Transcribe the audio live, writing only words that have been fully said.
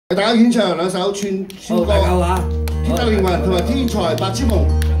大家演唱兩首串歌，大家話《鐵塔凌雲》同埋《天才白痴夢》。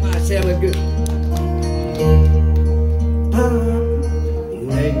咁啊，Sam 嘅叫塔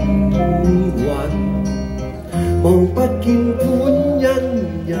凌雲，望不見本恩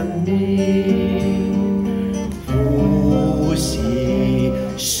人面，富士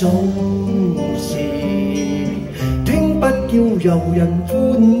鬆事，聽不叫遊人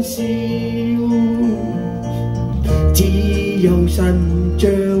歡笑。 只有神像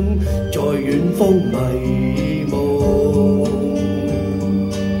在遠方迷霧，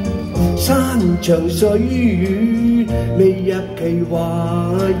山長水遠未入其懷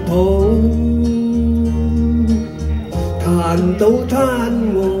抱，彈到灘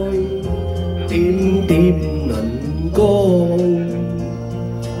外點點銀光，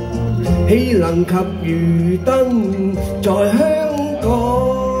豈能及漁燈在香港？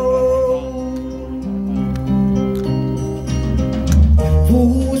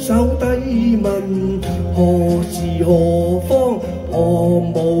 俯首低問何時何方何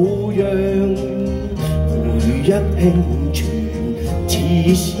模樣？回憶輕傳，此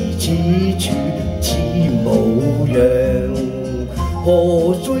時此處此模樣。何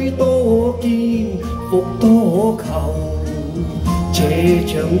須多見復多求？斜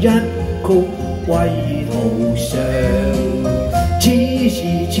長一曲歸途上。此時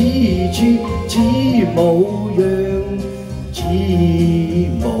此處此模樣。 此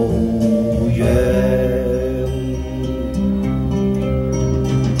模樣，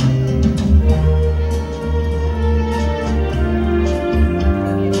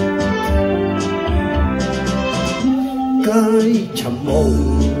皆尋夢，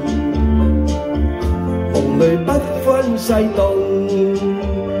夢裏不分西東，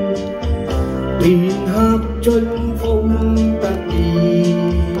片刻春風得意，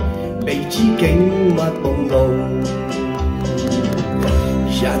未知景物朦朧。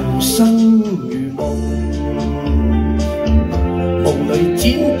 人生如夢，夢裏輾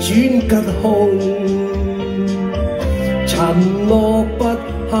轉吉凶，沉落不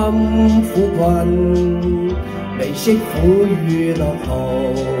堪苦困，未識苦與樂紅。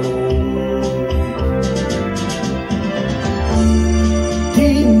天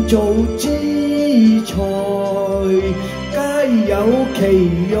造之材，皆有其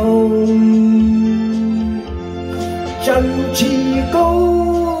用。 振翅高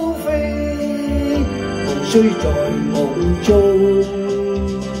飛，夢雖在夢中。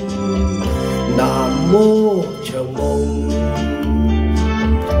南柯長夢，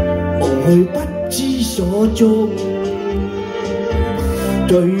夢去不知所蹤。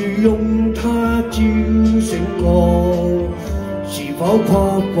醉擁他朝醒覺，是否跨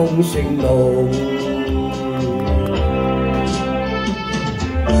風成龍？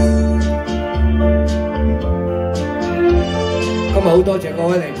 今日好多謝各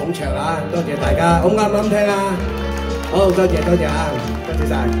位嚟捧場啊！多謝大家，好啱聽啊！好多謝啊！多謝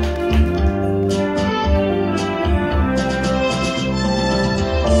晒。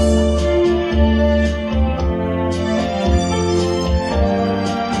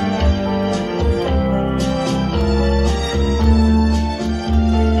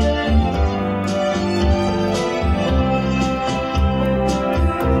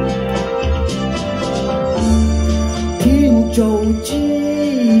造之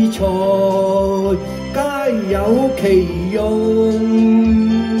材，皆有其用。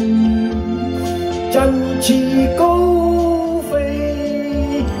振翅高飛，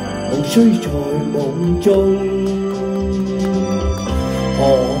夢雖在夢中，何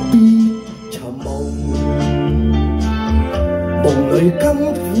必尋夢？夢裏甘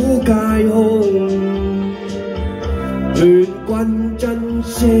苦皆空，願君珍惜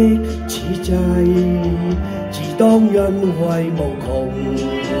此際。 當恩惠無窮，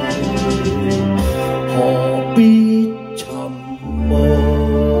何必尋夢？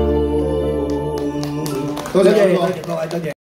多謝各位，多謝。